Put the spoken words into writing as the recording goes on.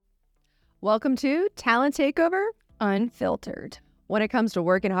Welcome to Talent Takeover Unfiltered. When it comes to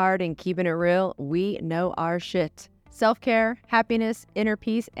working hard and keeping it real, we know our shit. Self-care, happiness, inner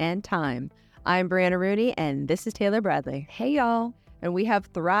peace, and time. I'm Brianna Rooney, and this is Taylor Bradley. Hey, y'all. And we have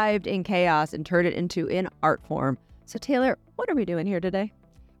thrived in chaos and turned it into an art form. So, Taylor, what are we doing here today?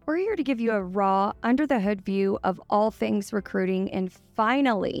 We're here to give you a raw, under-the-hood view of all things recruiting and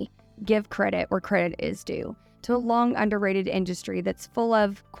finally give credit where credit is due to a long underrated industry that's full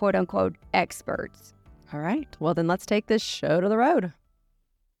of quote-unquote experts. All right. Well, then let's take this show to the road.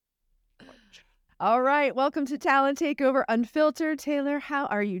 All right. Welcome to Talent Takeover Unfiltered. Taylor, how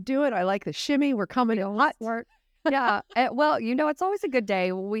are you doing? I like the shimmy. We're coming in hot. Yeah. Well, it's always a good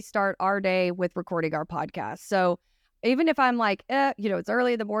day when we start our day with recording our podcast. So even if I'm like, it's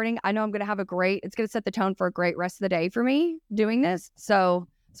early in the morning, I know I'm going to have it's going to set the tone for a great rest of the day for me doing this. So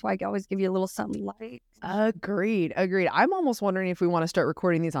that's why I always give you a little something light. Agreed. I'm almost wondering if we want to start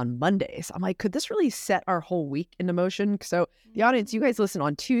recording these on Mondays. I'm like, could this really set our whole week into motion? So the audience, you guys listen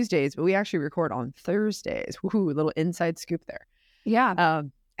on Tuesdays, but we actually record on Thursdays. Woohoo, a little inside scoop there. Yeah.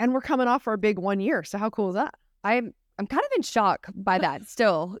 And we're coming off our big 1 year. So how cool is that? I'm kind of in shock by that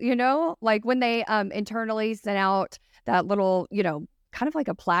still, like when they internally sent out that little, kind of like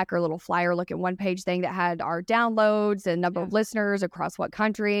a plaque or little flyer looking one-page thing that had our downloads and number of listeners across what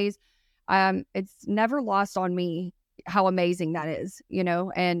countries. It's never lost on me how amazing that is,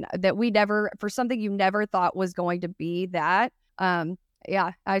 and that we never, for something you never thought was going to be that.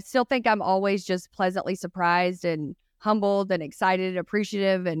 I still think I'm always just pleasantly surprised and humbled and excited,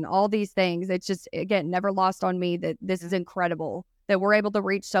 appreciative, and all these things. It's just, again, never lost on me that this is incredible, that we're able to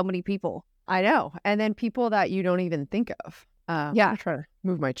reach so many people. I know. And then people that you don't even think of. I'm trying to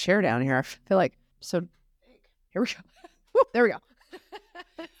move my chair down here. I feel like so big. Here we go. Whoop, there we go.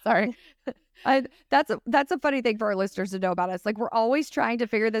 Sorry. That's a funny thing for our listeners to know about us. Like, we're always trying to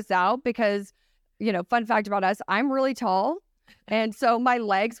figure this out because, fun fact about us, I'm really tall. And so my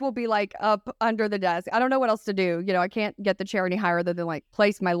legs will be like up under the desk. I don't know what else to do. I can't get the chair any higher other than like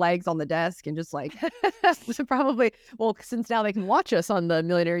place my legs on the desk and just like so probably, well, since now they can watch us on the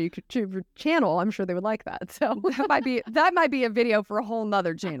Millionaire YouTube channel, I'm sure they would like that. So that might be a video for a whole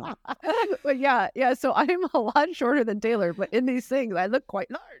nother channel. But yeah. So I'm a lot shorter than Taylor, but in these things I look quite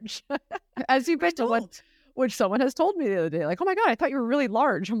large. As you've been told. Which someone has told me the other day, like, oh my God, I thought you were really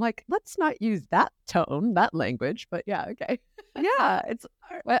large. I'm like, let's not use that tone, that language. But yeah, okay. Yeah,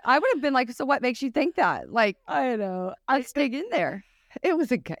 I would have been like, so what makes you think that? Like, I know. I dig in there. It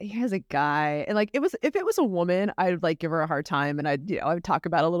was a guy. He has a guy. And like, if it was a woman, I'd like give her a hard time and I would talk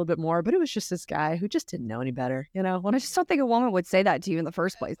about it a little bit more. But it was just this guy who just didn't know any better, I just don't think a woman would say that to you in the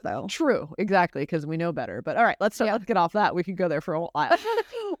first place, though. True. Exactly. Because we know better. But all right, let's get off that. We could go there for a while.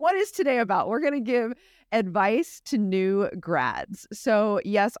 What is today about? We're going to give advice to new grads. So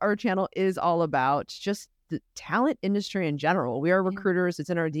yes, our channel is all about just the talent industry in general. We are recruiters. It's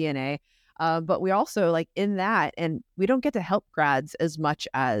in our DNA. But we also like in that, and we don't get to help grads as much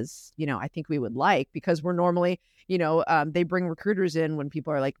as, I think we would like, because we're normally, they bring recruiters in when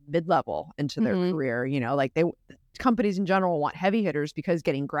people are like mid-level into their career, like companies in general want heavy hitters because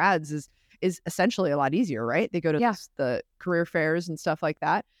getting grads is essentially a lot easier, right? They go to the career fairs and stuff like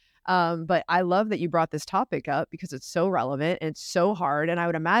that. But I love that you brought this topic up because it's so relevant and it's so hard. And I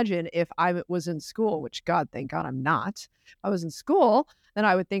would imagine if I was in school, which thank God I'm not, if I was in school, then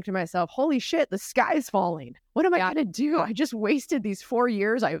I would think to myself, holy shit, the sky is falling. What am I going to do? I just wasted these 4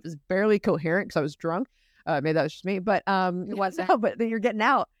 years. I was barely coherent because I was drunk. Maybe that was just me, but it wasn't. No, but then you're getting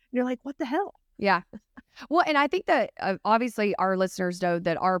out and you're like, what the hell? Yeah. Well, and I think that obviously our listeners know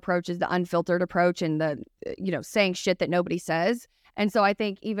that our approach is the unfiltered approach and the, saying shit that nobody says. And so I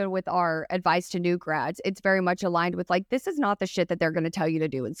think even with our advice to new grads, it's very much aligned with like, this is not the shit that they're going to tell you to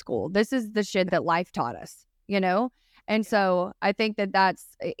do in school. This is the shit that life taught us, And so I think that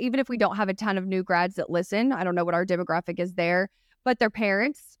that's, even if we don't have a ton of new grads that listen, I don't know what our demographic is there, but their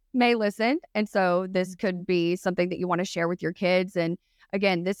parents may listen. And so this could be something that you want to share with your kids. And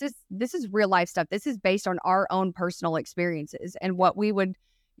again, this is real life stuff. This is based on our own personal experiences and what we would,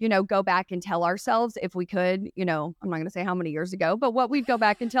 go back and tell ourselves if we could, I'm not going to say how many years ago, but what we'd go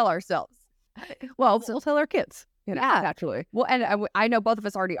back and tell ourselves. Well, we'll tell our kids. Naturally. Well, and I know both of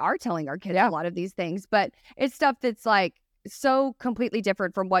us already are telling our kids a lot of these things, but it's stuff that's like so completely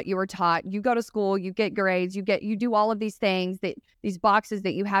different from what you were taught. You go to school, you get grades, you do all of these things, that these boxes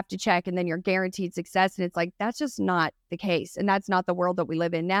that you have to check, and then you're guaranteed success. And it's like, that's just not the case. And that's not the world that we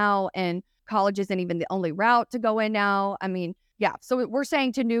live in now. And college isn't even the only route to go in now. I mean, so we're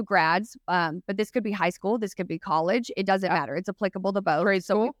saying to new grads, but this could be high school, this could be college. It doesn't matter. It's applicable to both. Grade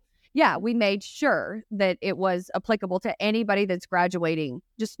school. We made sure that it was applicable to anybody that's graduating,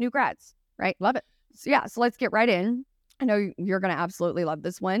 just new grads, right? Love it. So yeah, so let's get right in. I know you're going to absolutely love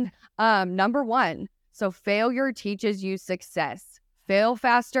this one. Number 1, so failure teaches you success. Fail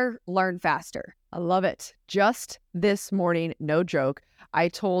faster, learn faster. I love it. Just this morning, no joke, I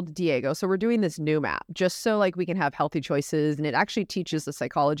told Diego, so we're doing this new map just so like we can have healthy choices, and it actually teaches the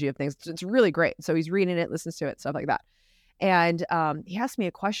psychology of things. It's really great. So he's reading it, listens to it, stuff like that. And he asked me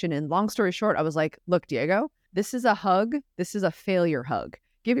a question, and long story short, I was like, look, Diego, this is a hug. This is a failure hug.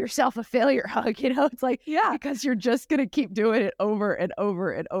 Give yourself a failure hug. You know, it's like, Yeah. because you're just going to keep doing it over and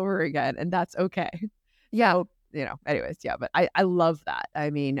over and over again. And that's okay. Yeah. So, you know, anyways, yeah, but I love that.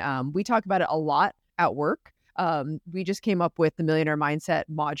 I mean, we talk about it a lot at work. We just came up with the Millionaire Mindset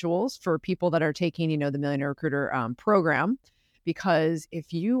modules for people that are taking, you know, the Millionaire Recruiter program, because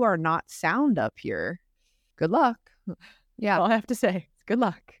if you are not sound up here, good luck. Yeah. All I have to say, good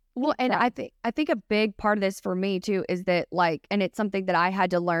luck. Well, and I think a big part of this for me too is that like, and it's something that I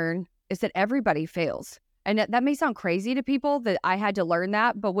had to learn, is that everybody fails. And that may sound crazy to people that I had to learn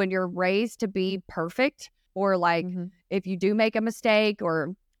that, but when you're raised to be perfect, or like if you do make a mistake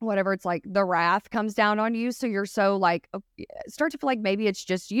or whatever, it's like the wrath comes down on you. So you're so like, start to feel like maybe it's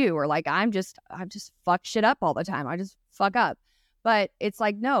just you, or like I'm just fuck shit up all the time. I just fuck up. But it's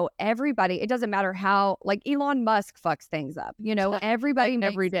like, no, everybody, it doesn't matter how, like Elon Musk fucks things up, you know, everybody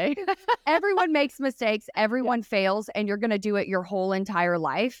Every day. everyone makes mistakes, everyone fails, and you're going to do it your whole entire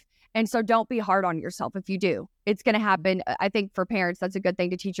life. And so don't be hard on yourself if you do. It's going to happen. I think for parents, that's a good thing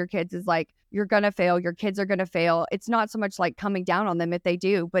to teach your kids, is like, you're going to fail. Your kids are going to fail. It's not so much like coming down on them if they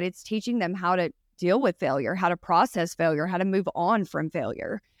do, but it's teaching them how to deal with failure, how to process failure, how to move on from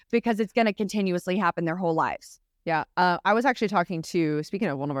failure, because it's going to continuously happen their whole lives. Yeah. I was actually speaking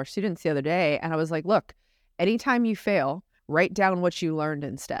of one of our students the other day, and I was like, look, anytime you fail, write down what you learned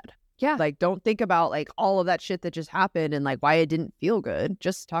instead. Yeah. Like, don't think about like all of that shit that just happened and like why it didn't feel good.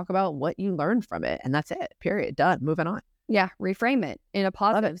 Just talk about what you learned from it. And that's it. Period. Done. Moving on. Yeah. Reframe it in a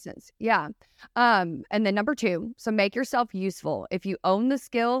positive sense. Yeah. And then number 2, so make yourself useful. If you own the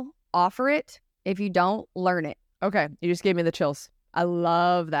skill, offer it. If you don't, learn it. Okay. You just gave me the chills. I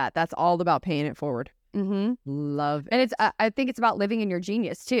love that. That's all about paying it forward. Love it. And it's I think it's about living in your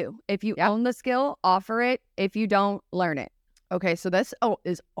genius too. If you own the skill, offer it. If you don't, learn it. Okay, so this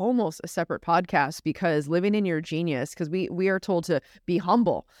is almost a separate podcast, because living in your genius, because we are told to be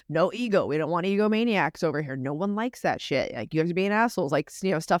humble, no ego. We don't want egomaniacs over here. No one likes that shit. Like, you have to be an asshole, like,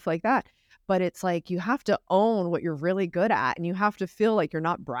 you know, stuff like that. But it's like, you have to own what you're really good at, and you have to feel like you're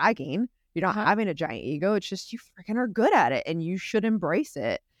not bragging. You're not having a giant ego. It's just you freaking are good at it, and you should embrace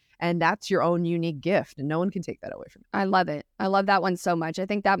it. And that's your own unique gift, and no one can take that away from you. I love it. I love that one so much. I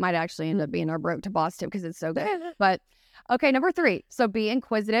think that might actually end up being our broke to boss tip, because it's so good. But okay, number 3. So be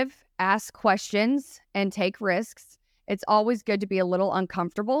inquisitive, ask questions, and take risks. It's always good to be a little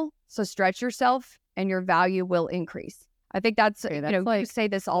uncomfortable. So stretch yourself, and your value will increase. I think that's you know, like, you say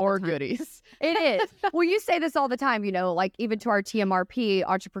this all the time. Goodies. It is. Well, you say this all the time, you know, like even to our TMRP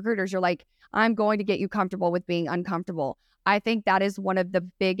entrepreneurs, you're like, I'm going to get you comfortable with being uncomfortable. I think that is one of the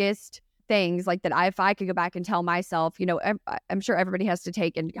biggest things, like that if I could go back and tell myself, you know, I'm sure everybody has to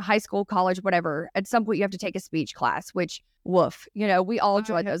take in high school, college, whatever. At some point you have to take a speech class, which woof, you know, we all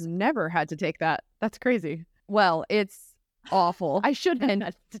join those. Never had to take that. That's crazy. Well, it's awful. I shouldn't have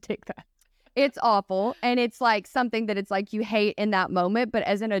had to take that. It's awful. And it's like something that it's like you hate in that moment. But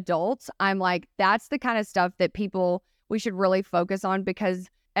as an adult, I'm like, that's the kind of stuff that we should really focus on, because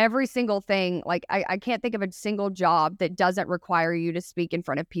every single thing, like I can't think of a single job that doesn't require you to speak in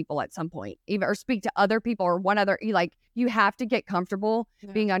front of people at some point, even, or speak to other people, or you have to get comfortable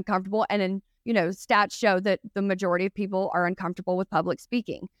being uncomfortable. And then, you know, stats show that the majority of people are uncomfortable with public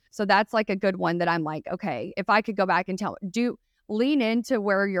speaking. So that's like a good one that I'm like, okay, if I could go back and lean into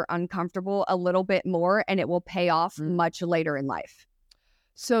where you're uncomfortable a little bit more, and it will pay off much later in life.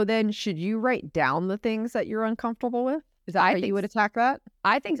 So then should you write down the things that you're uncomfortable with? Is that how you would attack that?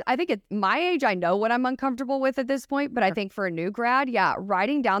 I think at my age, I know what I'm uncomfortable with at this point, but I think for a new grad, yeah,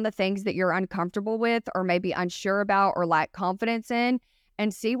 writing down the things that you're uncomfortable with, or maybe unsure about, or lack confidence in,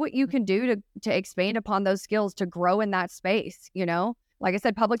 and see what you can do to expand upon those skills to grow in that space. You know, like I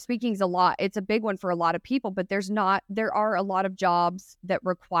said, public speaking is it's a big one for a lot of people, but there are a lot of jobs that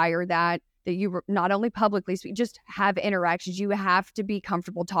require that you not only publicly speak, just have interactions. You have to be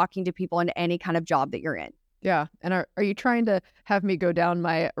comfortable talking to people in any kind of job that you're in. Yeah. And are you trying to have me go down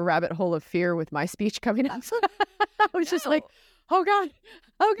my rabbit hole of fear with my speech coming up? I was just like, oh God.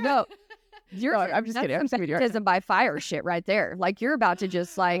 No, I'm just kidding. Some baptism by fire shit right there. Like, you're about to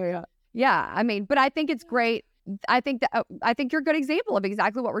just like, yeah. I mean, but I think it's great. I think you're a good example of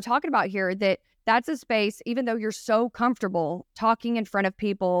exactly what we're talking about here, that that's a space, even though you're so comfortable talking in front of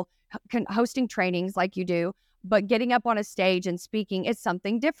people, hosting trainings like you do, but getting up on a stage and speaking is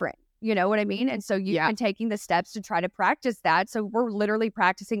something different. You know what I mean? And so you've been taking the steps to try to practice that. So we're literally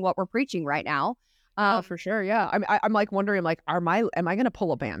practicing what we're preaching right now. Oh, for sure. Yeah. I'm like wondering, I'm like, am I going to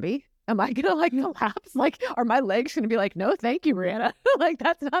pull a Bambi? Am I going to like collapse? Like, are my legs going to be like, no, thank you, Brianna. Like,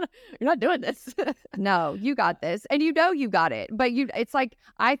 you're not doing this. No, you got this. And you know, you got it. But it's like,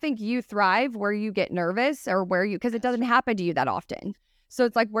 I think you thrive where you get nervous or because it doesn't happen to you that often. So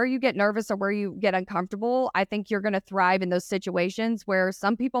it's like where you get nervous or where you get uncomfortable, I think you're going to thrive in those situations where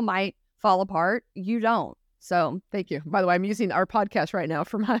some people might fall apart. You don't. So thank you. By the way, I'm using our podcast right now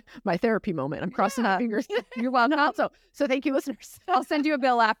for my therapy moment. I'm crossing my fingers. You're welcome. So thank you, listeners. I'll send you a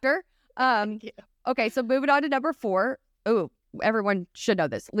bill after. Okay, so moving on to number 4. Oh, everyone should know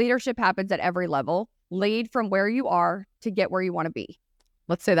this. Leadership happens at every level. Lead from where you are to get where you want to be.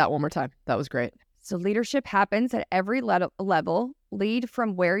 Let's say that one more time. That was great. So leadership happens at every level. Lead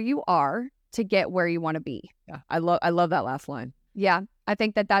from where you are to get where you want to be. Yeah, I love that last line. Yeah, I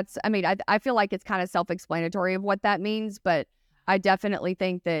think that's, I mean, I feel like it's kind of self-explanatory of what that means, but I definitely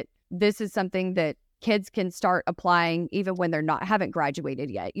think that this is something that kids can start applying even when haven't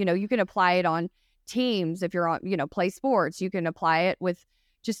graduated yet. You know, you can apply it on teams if you're on, play sports. You can apply it with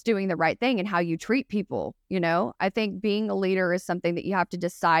just doing the right thing and how you treat people. You know, I think being a leader is something that you have to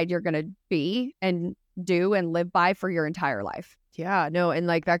decide you're going to be and do and live by for your entire life. Yeah, no. And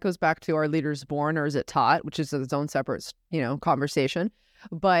like that goes back to our leaders born or is it taught, which is its own separate, conversation.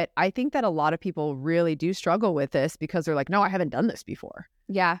 But I think that a lot of people really do struggle with this because they're like, no, I haven't done this before.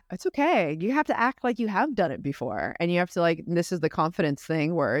 Yeah. It's okay. You have to act like you have done it before. And you have to this is the confidence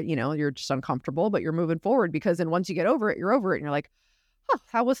thing where, you're just uncomfortable, but you're moving forward because then once you get over it, you're over it. And you're like, oh,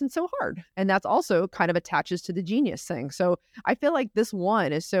 that wasn't so hard. And that's also kind of attaches to the genius thing. So I feel like this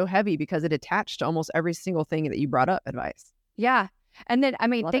one is so heavy because it attached to almost every single thing that you brought up, advice. Yeah. And then, I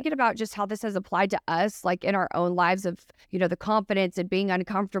mean, thinking about just how this has applied to us, like in our own lives of, the confidence and being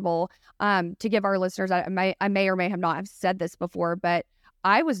uncomfortable, to give our listeners, I may or may have not have said this before, but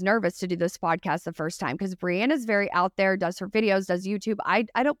I was nervous to do this podcast the first time because Brianna's very out there, does her videos, does YouTube. I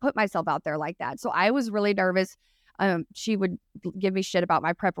don't put myself out there like that. So I was really nervous. She would give me shit about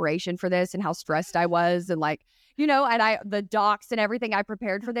my preparation for this and how stressed I was and the docs and everything I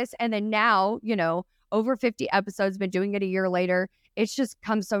prepared for this. And then now, over 50 episodes, been doing it a year later. It's just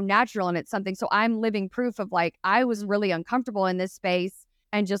come so natural and it's something. So I'm living proof of I was really uncomfortable in this space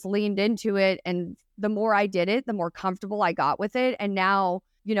and just leaned into it. And the more I did it, the more comfortable I got with it. And now,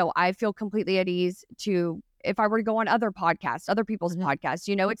 I feel completely at ease to, if I were to go on other podcasts, other people's podcasts,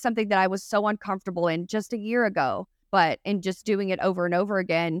 it's something that I was so uncomfortable in just a year ago. But in just doing it over and over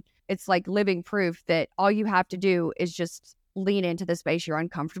again, it's like living proof that all you have to do is just lean into the space you're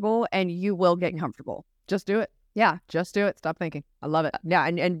uncomfortable and you will get comfortable. Just do it. Yeah. Just do it. Stop thinking. I love it. Yeah.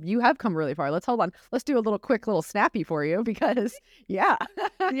 And you have come really far. Let's hold on. Let's do a quick little snappy for you because yeah.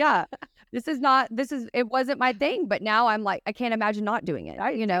 Yeah. It wasn't my thing, but now I'm like, I can't imagine not doing it.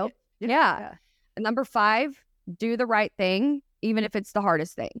 Yeah. And number 5, do the right thing, even if it's the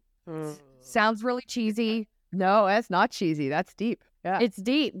hardest thing. Sounds really cheesy. No, that's not cheesy. That's deep. Yeah. It's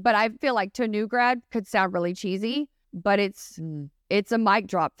deep, but I feel like to a new grad could sound really cheesy, but it's a mic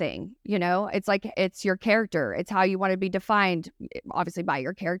drop thing. It's like, it's your character. It's how you want to be defined, obviously by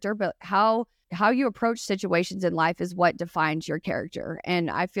your character, but how you approach situations in life is what defines your character. And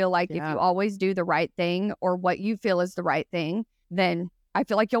I feel like if you always do the right thing or what you feel is the right thing, then I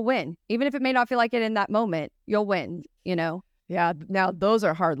feel like you'll win. Even if it may not feel like it in that moment, you'll win, Yeah. Now, those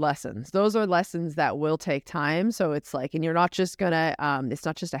are hard lessons. Those are lessons that will take time. So it's like, and you're not just going to, it's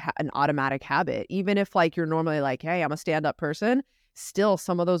not just an automatic habit. Even if you're normally like, hey, I'm a stand-up person, still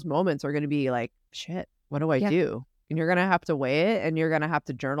some of those moments are going to be like, shit, what do I do? And you're going to have to weigh it and you're going to have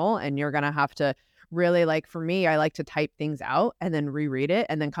to journal and you're going to have to really for me, I like to type things out and then reread it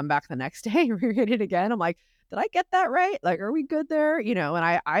and then come back the next day and reread it again. I'm like, did I get that right? Are we good there?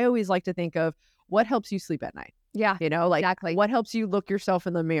 And I always like to think of what helps you sleep at night. Yeah. Exactly. What helps you look yourself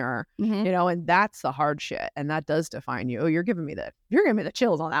in the mirror, and that's the hard shit. And that does define you. Oh, you're giving me the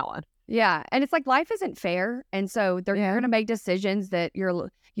chills on that one. Yeah. And it's like life isn't fair. And so you're going to make decisions that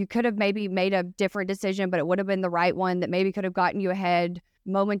you could have maybe made a different decision, but it would have been the right one that maybe could have gotten you ahead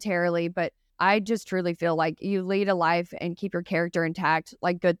momentarily. But I just truly feel like you lead a life and keep your character intact,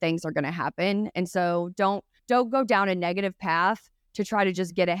 like good things are going to happen. And so don't go down a negative path to try to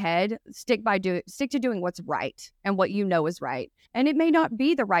just get ahead. Stick to doing what's right and what is right. And it may not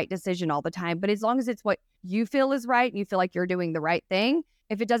be the right decision all the time, but as long as it's what you feel is right and you feel like you're doing the right thing,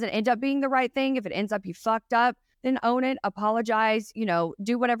 if it doesn't end up being the right thing, if it ends up you fucked up, then own it, apologize,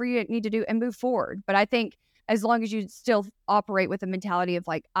 do whatever you need to do and move forward. But I think as long as you still operate with the mentality of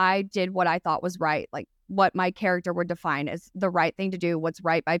like, I did what I thought was right, like what my character would define as the right thing to do, what's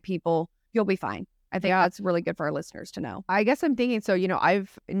right by people, you'll be fine. I think that's really good for our listeners to know. I guess I'm thinking, so,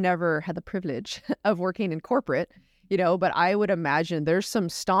 I've never had the privilege of working in corporate, but I would imagine there's some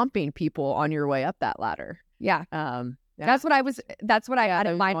stomping people on your way up that ladder. Yeah. That's what I had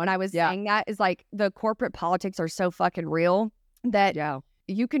in mind when I was saying that, is like the corporate politics are so fucking real that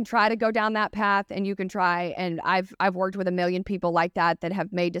you can try to go down that path and you can try. And I've worked with a million people like that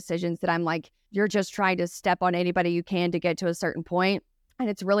have made decisions that I'm like, you're just trying to step on anybody you can to get to a certain point. And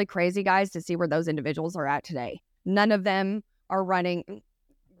it's really crazy, guys, to see where those individuals are at today. None of them are running,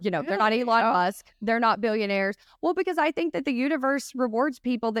 they're not Elon Musk. They're not billionaires. Well, because I think that the universe rewards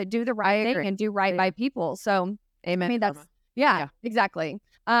people that do the right thing and do right by people. So, amen. I mean, that's, exactly.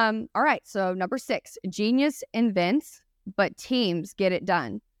 All right. So number 6, genius invents, but teams get it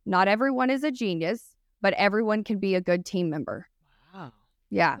done. Not everyone is a genius, but everyone can be a good team member. Wow.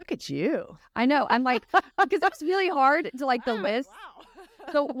 Yeah. Look at you. I know. I'm like, because it's really hard to like the list. Wow.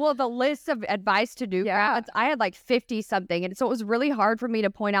 So, the list of advice to do grads, I had like 50 something. And so it was really hard for me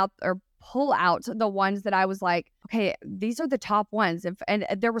to point out or pull out the ones that I was like, okay, these are the top ones. And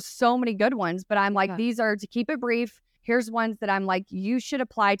there were so many good ones, but I'm like, these are, to keep it brief, here's ones that I'm like, you should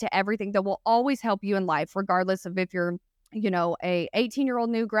apply to everything that will always help you in life, regardless of if you're, a 18-year-old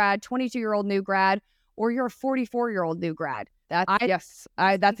new grad, 22-year-old new grad, or you're a 44-year-old new grad. That's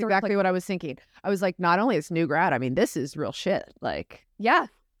exactly what I was thinking. I was like, not only is new grad, I mean, this is real shit. Like, yeah.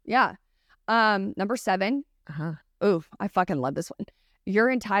 Number 7. Ooh, I fucking love this one. You're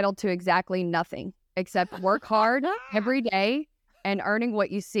entitled to exactly nothing except work hard every day and earning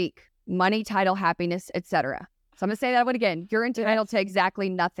what you seek: money, title, happiness, etc. So I'm gonna say that one again. You're entitled to exactly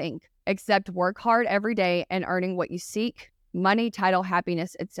nothing except work hard every day and earning what you seek: money, title,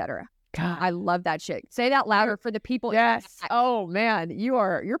 happiness, etc. God, I love that shit. Say that louder for the people. Yes. Oh man,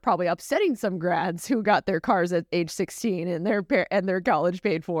 you're probably upsetting some grads who got their cars at age 16 and their college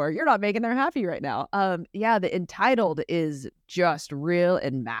paid for. You're not making them happy right now. The entitled is just real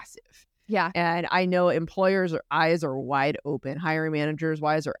and massive. Yeah. And I know employers' eyes are wide open. Hiring managers'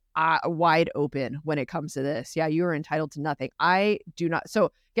 eyes are wide open when it comes to this. Yeah, you are entitled to nothing. I do not.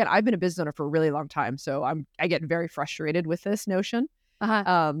 So again, I've been a business owner for a really long time, so I get very frustrated with this notion.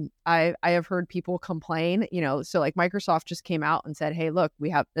 I have heard people complain, so like Microsoft just came out and said, hey, look,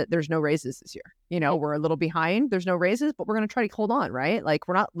 there's no raises this year. We're a little behind. There's no raises, but we're going to try to hold on, right? Like,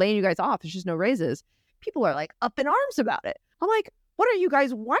 we're not laying you guys off. There's just no raises. People are like up in arms about it. I'm like, what are you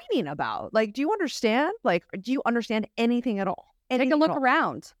guys whining about? Like, do you understand? Like, do you understand anything at all? Take a look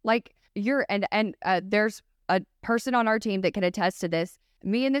around. Like, there's a person on our team that can attest to this.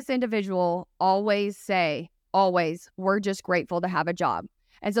 Me and this individual always say, we're just grateful to have a job.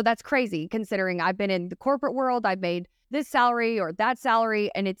 And so that's crazy, considering I've been in the corporate world. I've made this salary or that salary.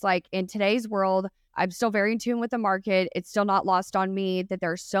 And it's like, in today's world, I'm still very in tune with the market. It's still not lost on me that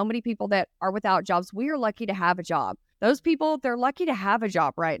there are so many people that are without jobs. We are lucky to have a job. Those people, they're lucky to have a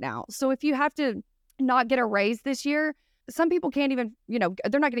job right now. So if you have to not get a raise this year, some people can't even,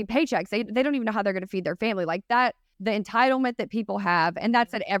 they're not getting paychecks. They don't even know how they're going to feed their family. Like that, the entitlement that people have, and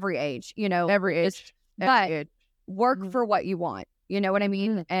that's at every age, every age. But work for what you want. You know what I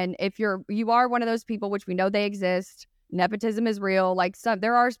mean? And if you are one of those people, which we know they exist, nepotism is real. Like,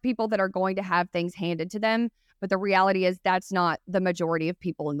 there are people that are going to have things handed to them, but the reality is that's not the majority of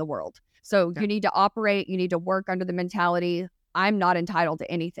people in the world. So you need to operate, you need to work under the mentality, I'm not entitled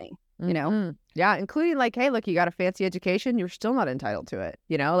to anything, Yeah, including like, hey, look, you got a fancy education, you're still not entitled to it.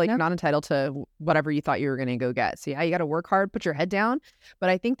 You're not entitled to whatever you thought you were going to go get. So yeah, you got to work hard, put your head down. But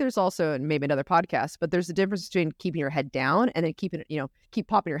I think there's also, and maybe another podcast, but there's a difference between keeping your head down and then keep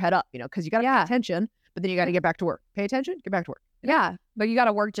popping your head up, because you got to pay attention, but then you got to get back to work. Pay attention, get back to work. Yeah, but you got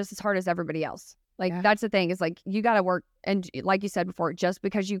to work just as hard as everybody else. Like, that's the thing, is like, you got to work. And like you said before, just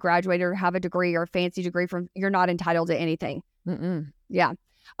because you graduated or have a degree or a fancy degree you're not entitled to anything. Yeah.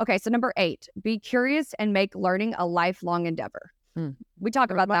 Okay. So number 8, be curious and make learning a lifelong endeavor. We talk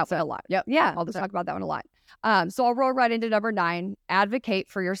about that one a lot. Yep. Yeah. I'll just talk about that one a lot. So I'll roll right into number 9, advocate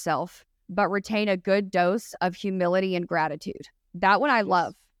for yourself, but retain a good dose of humility and gratitude. That one I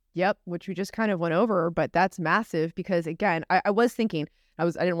love. Yep. Which we just kind of went over, but that's massive because again, I was thinking, I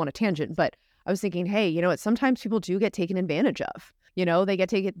didn't want a tangent, but I was thinking, hey, sometimes people do get taken advantage of. They get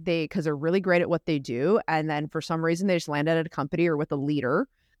taken because they're really great at what they do. And then for some reason, they just landed at a company or with a leader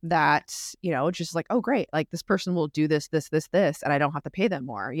that, just like, oh, great, like this person will do this, this, this, this, and I don't have to pay them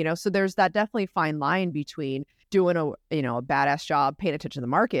more, So there's that definitely fine line between doing a badass job, paying attention to the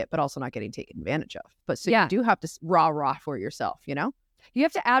market, but also not getting taken advantage of. But so you do have to raw for yourself, You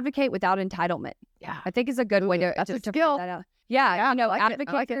have to advocate without entitlement. Yeah. I think is a good way to, that's a to skill. that out. Yeah,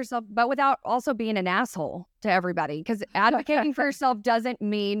 advocate for yourself, but without also being an asshole to everybody. Because advocating for yourself doesn't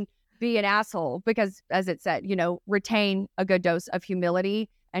mean be an asshole. Because as it said, retain a good dose of humility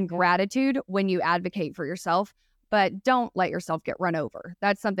and gratitude when you advocate for yourself. But don't let yourself get run over.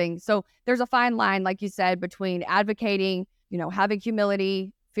 That's something. So there's a fine line, like you said, between advocating, having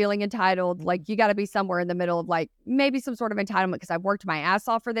humility, feeling entitled. Like you got to be somewhere in the middle of like maybe some sort of entitlement because I've worked my ass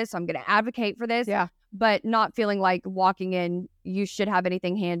off for this. So I'm going to advocate for this. Yeah. But not feeling like walking in, you should have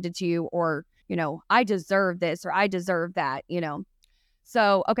anything handed to you or, I deserve this or I deserve that,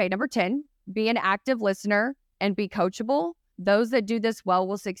 So, okay, number 10, be an active listener and be coachable. Those that do this well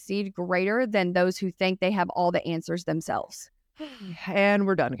will succeed greater than those who think they have all the answers themselves. And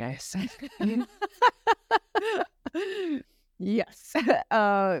we're done, guys. Yes.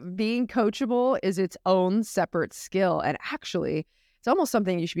 Being coachable is its own separate skill. And actually, it's almost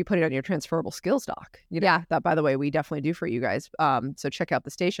something you should be putting on your transferable skills doc. Yeah. That, by the way, we definitely do for you guys. So check out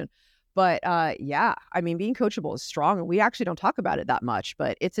the station. But yeah, I mean, being coachable is strong. And we actually don't talk about it that much,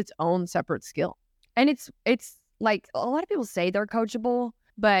 but it's its own separate skill. And it's like a lot of people say they're coachable,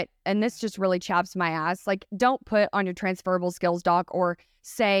 and this just really chaps my ass. Like, don't put on your transferable skills doc or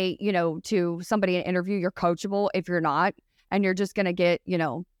say, to somebody in an interview, you're coachable if you're not. And you're just going to get,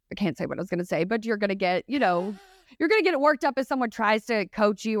 I can't say what I was going to say, but you're going to get, you're going to get worked up if someone tries to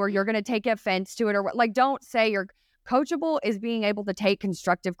coach you or you're going to take offense to it or like, don't say you're coachable is being able to take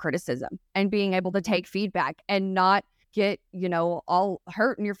constructive criticism and being able to take feedback and not get, all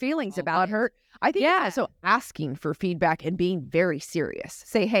hurt in your feelings about hurt. I think so asking for feedback and being very serious.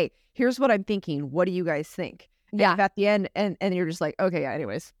 Say, hey, here's what I'm thinking. What do you guys think? Yeah. And at the end, and you're just like, okay, yeah,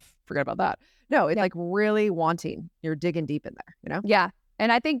 anyways, forget about that. No, it's like really wanting. You're digging deep in there, Yeah.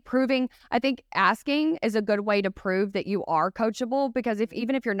 And I think asking is a good way to prove that you are coachable because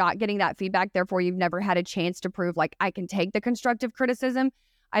even if you're not getting that feedback, therefore you've never had a chance to prove like I can take the constructive criticism.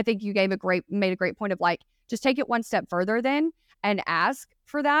 I think you made a great point of like, just take it one step further then and ask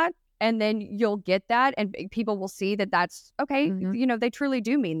for that. And then you'll get that. And people will see that that's okay. Mm-hmm. They truly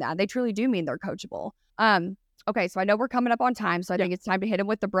do mean that. They truly do mean they're coachable. Okay. So I know we're coming up on time. So I think it's time to hit them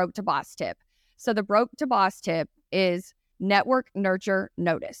with the broke to boss tip. So the broke to boss tip is network, nurture,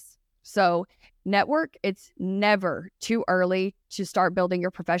 notice. So network, it's never too early to start building your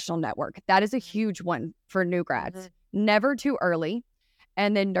professional network. That is a huge one for new grads. Never too early.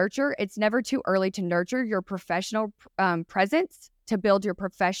 And then nurture, it's never too early to nurture your professional presence, to build your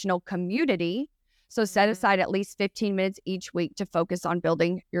professional community. So set aside at least 15 minutes each week to focus on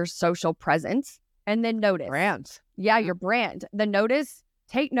building your social presence. And then notice. Brand. Yeah, your brand. The notice.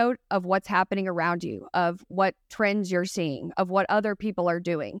 Take note of what's happening around you, of what trends you're seeing, of what other people are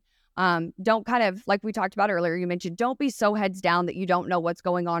doing. Don't kind of, like we talked about earlier, you mentioned, don't be so heads down that you don't know what's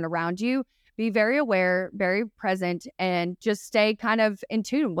going on around you. Be very aware, very present, and just stay kind of in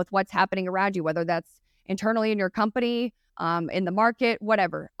tune with what's happening around you, whether that's internally in your company, in the market,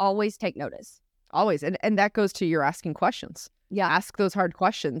 whatever. Always take notice. Always. And that goes to your asking questions. Yeah. Ask those hard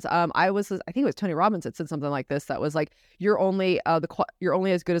questions. I think it was Tony Robbins that said something like this. That was like, you're only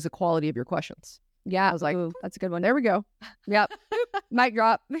as good as the quality of your questions. Yeah. I was like, that's a good one. There we go. Yep. Mic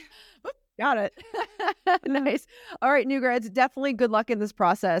drop. Got it. Nice. All right, new grads, definitely good luck in this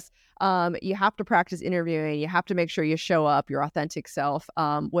process. You have to practice interviewing. You have to make sure you show up your authentic self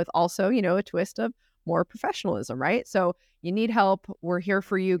with also, a twist of more professionalism, right? So you need help. We're here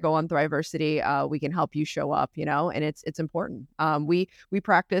for you. Go on Thriversity. We can help you show up, and it's important. We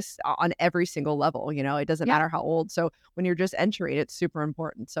practice on every single level, it doesn't matter how old. So when you're just entering, it's super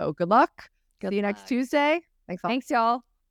important. So good luck. See you next Tuesday. Thanks, y'all.